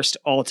forest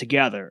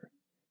altogether.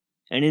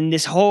 And in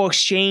this whole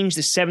exchange,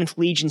 the 7th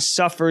Legion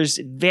suffers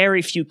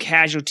very few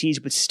casualties,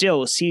 but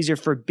still, Caesar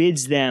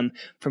forbids them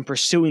from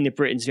pursuing the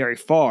Britons very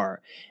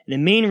far. And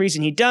the main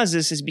reason he does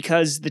this is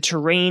because the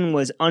terrain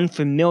was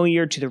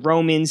unfamiliar to the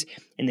Romans,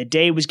 and the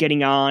day was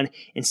getting on,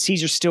 and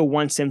Caesar still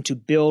wants them to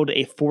build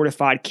a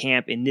fortified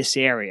camp in this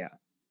area.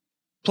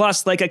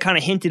 Plus, like I kind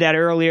of hinted at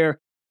earlier,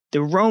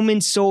 the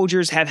Roman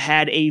soldiers have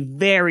had a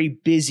very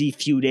busy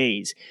few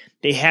days.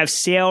 They have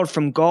sailed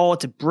from Gaul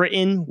to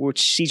Britain,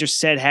 which Caesar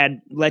said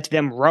had led to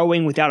them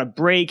rowing without a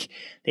break.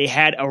 They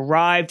had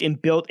arrived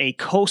and built a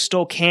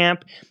coastal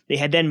camp. They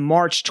had then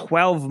marched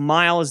 12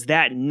 miles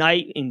that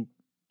night and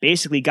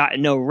basically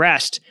gotten no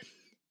rest.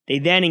 They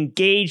then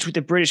engaged with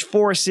the British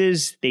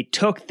forces. They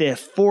took the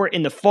fort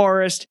in the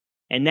forest,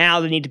 and now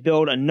they need to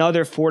build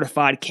another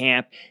fortified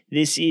camp.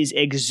 This is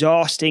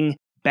exhausting,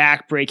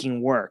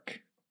 backbreaking work.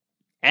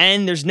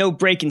 And there's no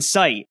break in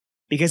sight,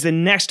 because the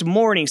next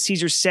morning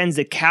Caesar sends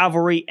the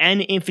cavalry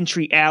and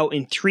infantry out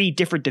in 3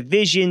 different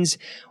divisions,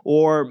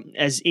 or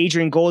as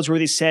Adrian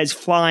Goldsworthy says,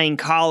 flying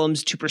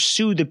columns to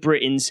pursue the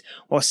Britons,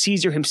 while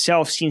Caesar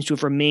himself seems to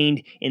have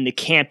remained in the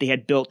camp they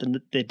had built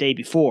the day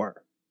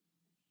before.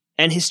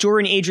 And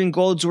historian Adrian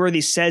Goldsworthy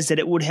says that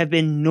it would have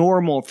been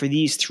normal for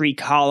these 3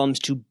 columns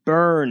to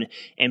burn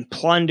and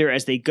plunder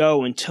as they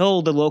go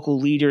until the local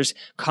leaders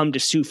come to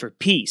sue for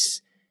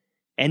peace.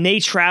 And they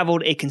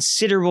traveled a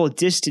considerable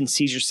distance,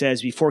 Caesar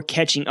says, before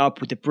catching up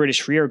with the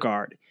British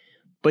rearguard.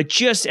 But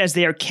just as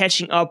they are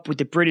catching up with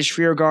the British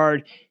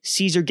rearguard,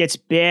 Caesar gets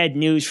bad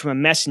news from a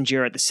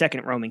messenger at the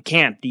second Roman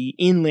camp, the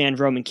inland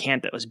Roman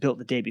camp that was built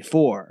the day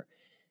before.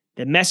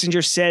 The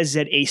messenger says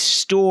that a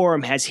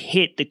storm has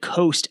hit the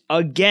coast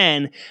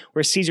again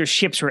where Caesar's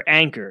ships were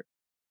anchored.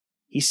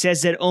 He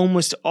says that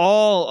almost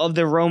all of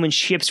the Roman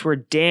ships were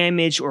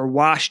damaged or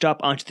washed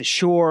up onto the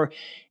shore.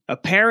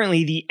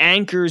 Apparently, the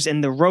anchors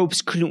and the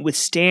ropes couldn't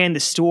withstand the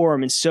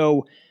storm, and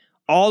so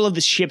all of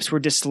the ships were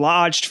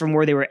dislodged from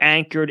where they were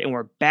anchored and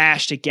were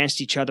bashed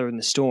against each other in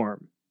the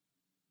storm.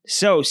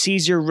 So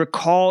Caesar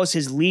recalls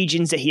his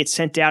legions that he had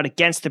sent out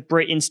against the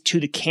Britons to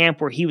the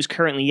camp where he was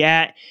currently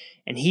at,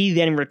 and he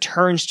then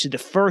returns to the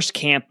first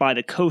camp by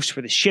the coast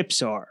where the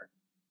ships are.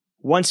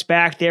 Once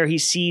back there, he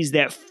sees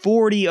that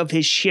 40 of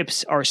his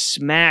ships are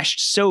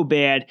smashed so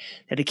bad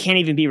that they can't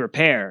even be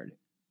repaired.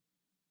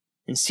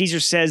 And Caesar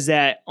says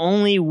that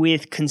only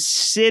with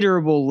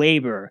considerable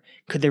labor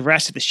could the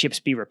rest of the ships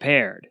be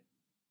repaired.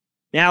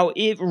 Now,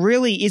 it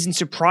really isn't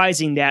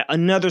surprising that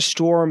another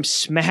storm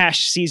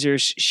smashed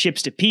Caesar's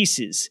ships to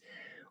pieces.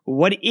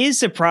 What is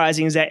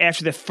surprising is that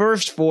after the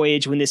first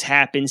voyage when this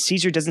happened,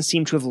 Caesar doesn't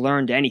seem to have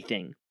learned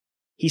anything.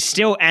 He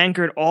still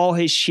anchored all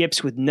his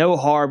ships with no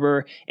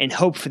harbor and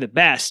hoped for the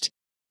best.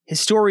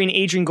 Historian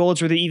Adrian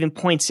Goldsworthy even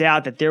points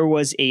out that there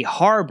was a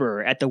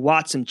harbor at the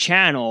Watson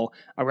Channel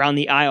around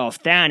the Isle of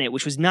Thanet,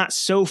 which was not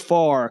so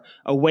far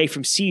away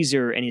from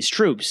Caesar and his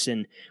troops,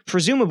 and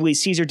presumably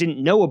Caesar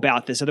didn't know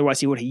about this,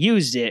 otherwise he would have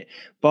used it,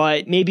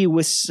 but maybe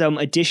with some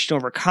additional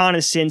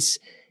reconnaissance,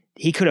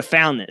 he could have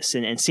found this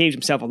and saved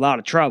himself a lot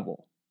of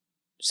trouble.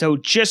 So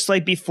just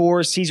like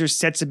before, Caesar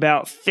sets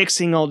about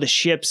fixing all the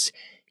ships.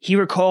 He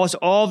recalls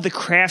all of the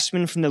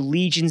craftsmen from the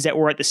legions that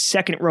were at the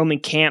second Roman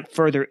camp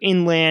further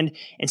inland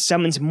and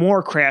summons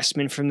more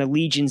craftsmen from the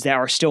legions that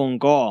are still in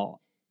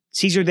Gaul.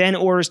 Caesar then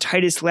orders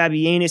Titus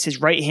Labienus,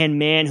 his right-hand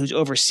man who's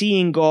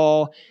overseeing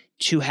Gaul,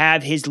 to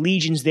have his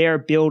legions there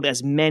build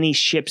as many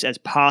ships as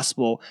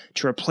possible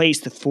to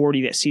replace the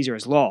 40 that Caesar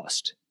has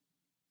lost.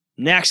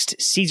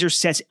 Next, Caesar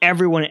sets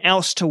everyone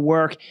else to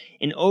work,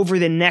 and over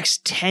the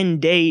next 10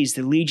 days,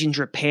 the legions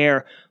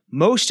repair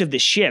most of the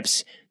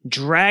ships,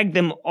 drag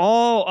them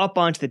all up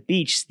onto the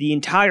beach, the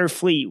entire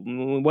fleet,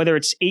 whether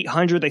it's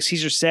 800 like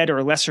Caesar said or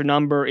a lesser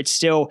number, it's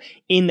still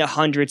in the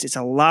hundreds. It's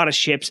a lot of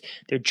ships.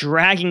 They're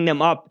dragging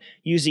them up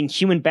using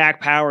human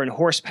back power and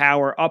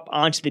horsepower up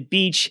onto the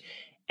beach.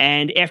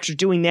 And after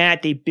doing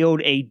that, they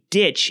build a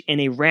ditch and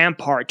a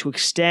rampart to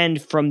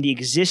extend from the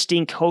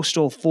existing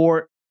coastal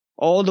fort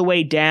all the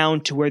way down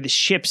to where the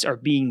ships are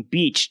being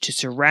beached to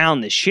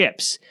surround the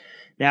ships.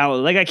 Now,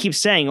 like I keep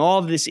saying, all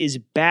of this is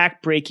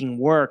back-breaking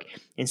work,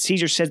 and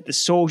Caesar says that the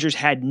soldiers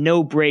had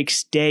no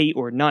breaks day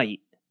or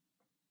night.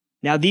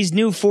 Now, these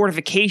new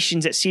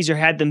fortifications that Caesar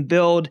had them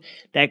build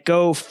that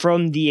go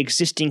from the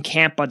existing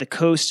camp by the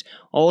coast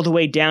all the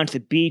way down to the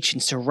beach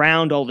and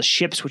surround all the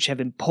ships which have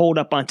been pulled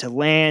up onto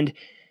land,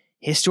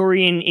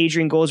 historian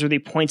Adrian Goldsworthy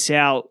points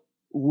out,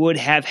 would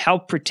have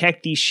helped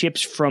protect these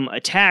ships from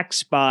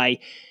attacks by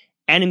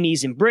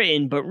enemies in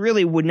Britain, but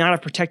really would not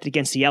have protected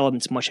against the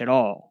elements much at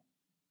all.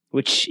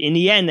 Which, in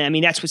the end, I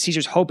mean, that's what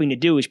Caesar's hoping to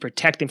do, is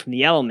protect them from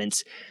the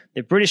elements.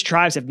 The British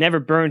tribes have never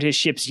burned his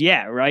ships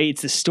yet, right?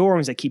 It's the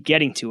storms that keep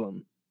getting to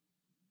him.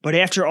 But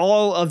after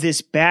all of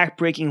this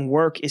back-breaking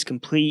work is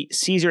complete,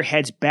 Caesar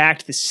heads back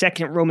to the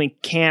second Roman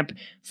camp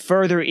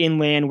further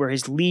inland where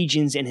his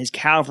legions and his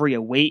cavalry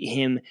await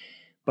him.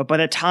 But by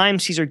the time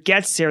Caesar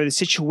gets there, the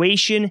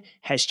situation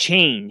has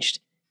changed.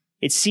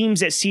 It seems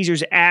that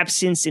Caesar's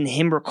absence and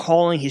him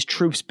recalling his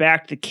troops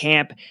back to the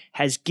camp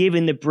has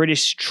given the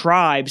British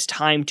tribes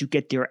time to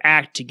get their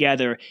act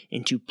together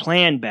and to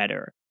plan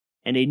better.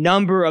 And a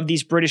number of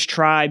these British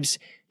tribes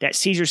that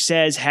Caesar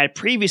says had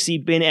previously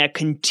been at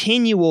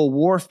continual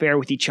warfare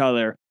with each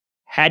other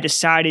had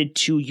decided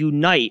to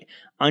unite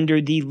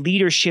under the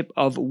leadership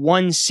of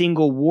one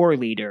single war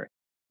leader.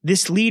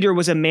 This leader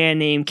was a man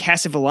named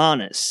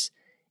Cassivellaunus,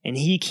 and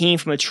he came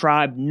from a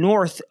tribe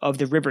north of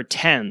the River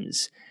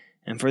Thames.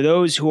 And for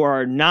those who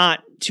are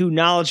not too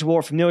knowledgeable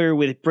or familiar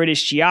with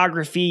British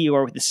geography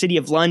or with the city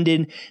of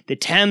London, the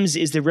Thames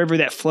is the river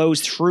that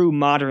flows through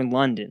modern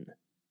London.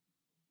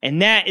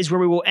 And that is where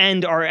we will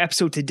end our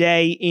episode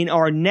today. In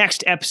our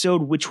next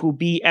episode, which will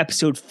be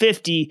episode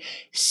 50,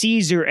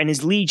 Caesar and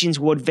his legions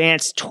will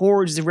advance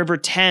towards the River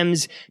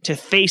Thames to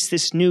face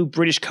this new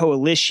British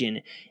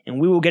coalition.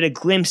 And we will get a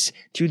glimpse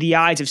through the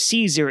eyes of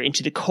Caesar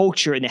into the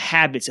culture and the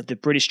habits of the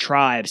British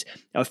tribes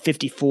of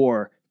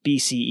 54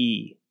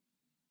 BCE.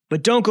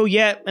 But don't go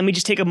yet. Let me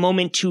just take a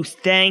moment to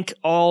thank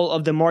all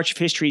of the March of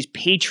History's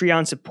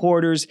Patreon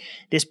supporters.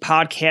 This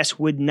podcast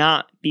would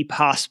not be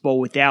possible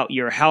without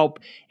your help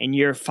and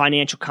your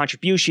financial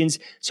contributions.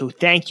 So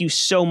thank you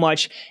so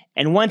much.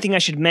 And one thing I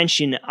should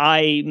mention,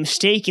 I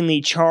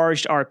mistakenly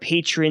charged our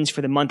patrons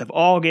for the month of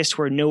August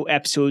where no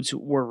episodes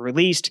were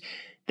released.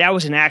 That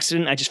was an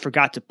accident. I just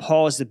forgot to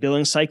pause the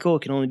billing cycle.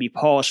 It can only be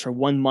paused for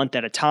 1 month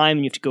at a time.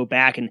 And you have to go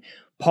back and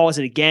pause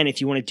it again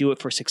if you want to do it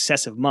for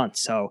successive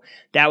months. So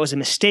that was a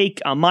mistake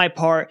on my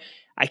part.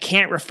 I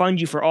can't refund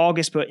you for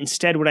August, but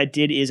instead what I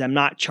did is I'm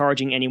not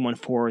charging anyone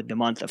for the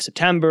month of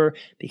September,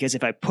 because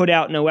if I put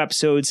out no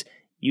episodes,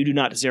 you do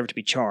not deserve to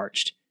be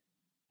charged.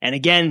 And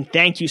again,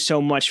 thank you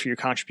so much for your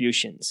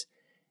contributions.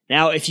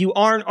 Now, if you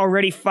aren't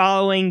already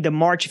following the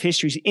March of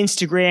History's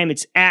Instagram,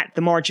 it's at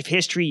the March of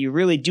History. You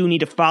really do need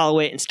to follow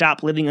it and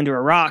stop living under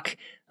a rock.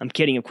 I'm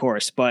kidding, of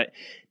course, but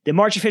the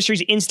March of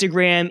History's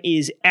Instagram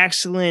is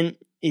excellent.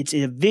 It's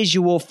a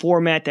visual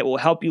format that will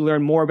help you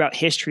learn more about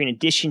history in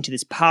addition to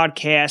this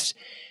podcast.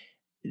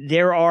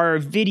 There are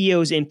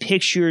videos and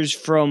pictures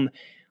from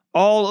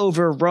all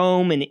over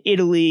Rome and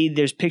Italy.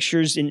 There's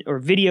pictures or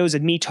videos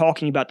of me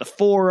talking about the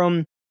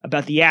Forum,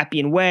 about the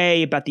Appian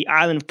Way, about the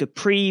island of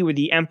Capri where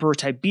the Emperor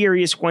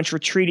Tiberius once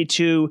retreated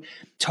to,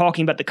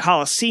 talking about the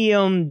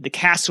Colosseum, the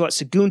castle at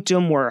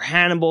Saguntum where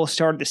Hannibal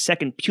started the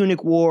Second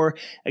Punic War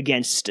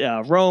against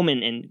Rome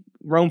and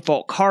Rome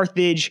fought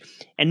Carthage,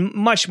 and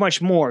much,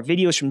 much more.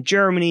 Videos from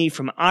Germany,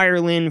 from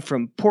Ireland,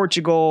 from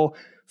Portugal,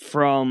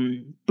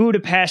 from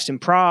Budapest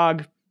and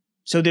Prague.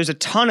 So there's a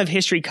ton of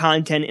history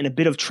content and a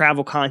bit of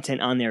travel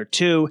content on there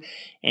too.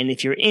 And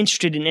if you're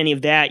interested in any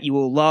of that, you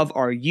will love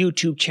our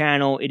YouTube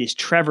channel. It is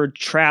Trevor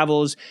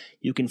Travels.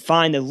 You can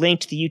find the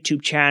link to the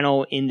YouTube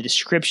channel in the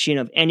description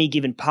of any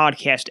given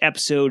podcast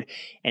episode.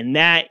 And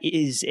that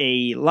is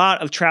a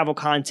lot of travel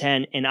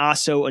content and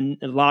also a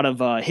lot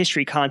of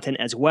history content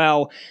as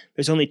well.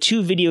 There's only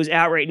 2 videos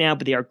out right now,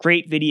 but they are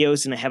great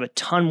videos, and I have a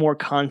ton more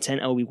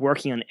content I will be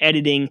working on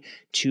editing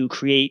to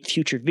create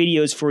future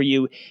videos for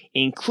you,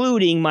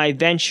 including my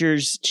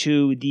ventures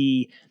to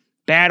the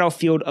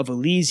battlefield of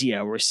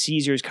Alesia, where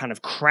Caesar's kind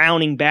of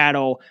crowning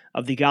battle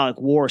of the Gallic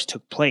Wars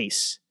took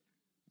place.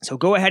 So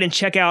go ahead and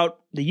check out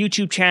the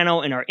YouTube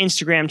channel and our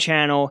Instagram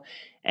channel.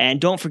 And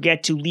don't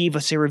forget to leave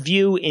us a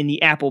review in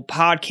the Apple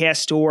Podcast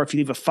Store. If you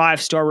leave a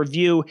 5-star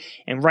review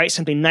and write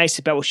something nice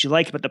about what you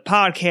like about the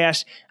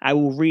podcast, I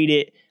will read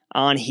it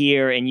on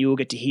here and you will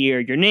get to hear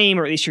your name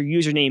or at least your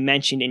username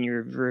mentioned in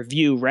your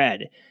review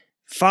read.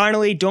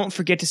 Finally, don't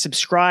forget to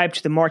subscribe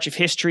to the March of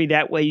History.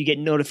 That way you get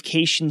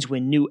notifications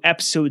when new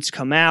episodes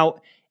come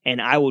out,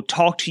 and I will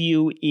talk to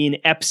you in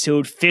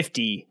episode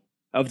 50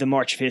 of the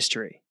March of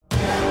History.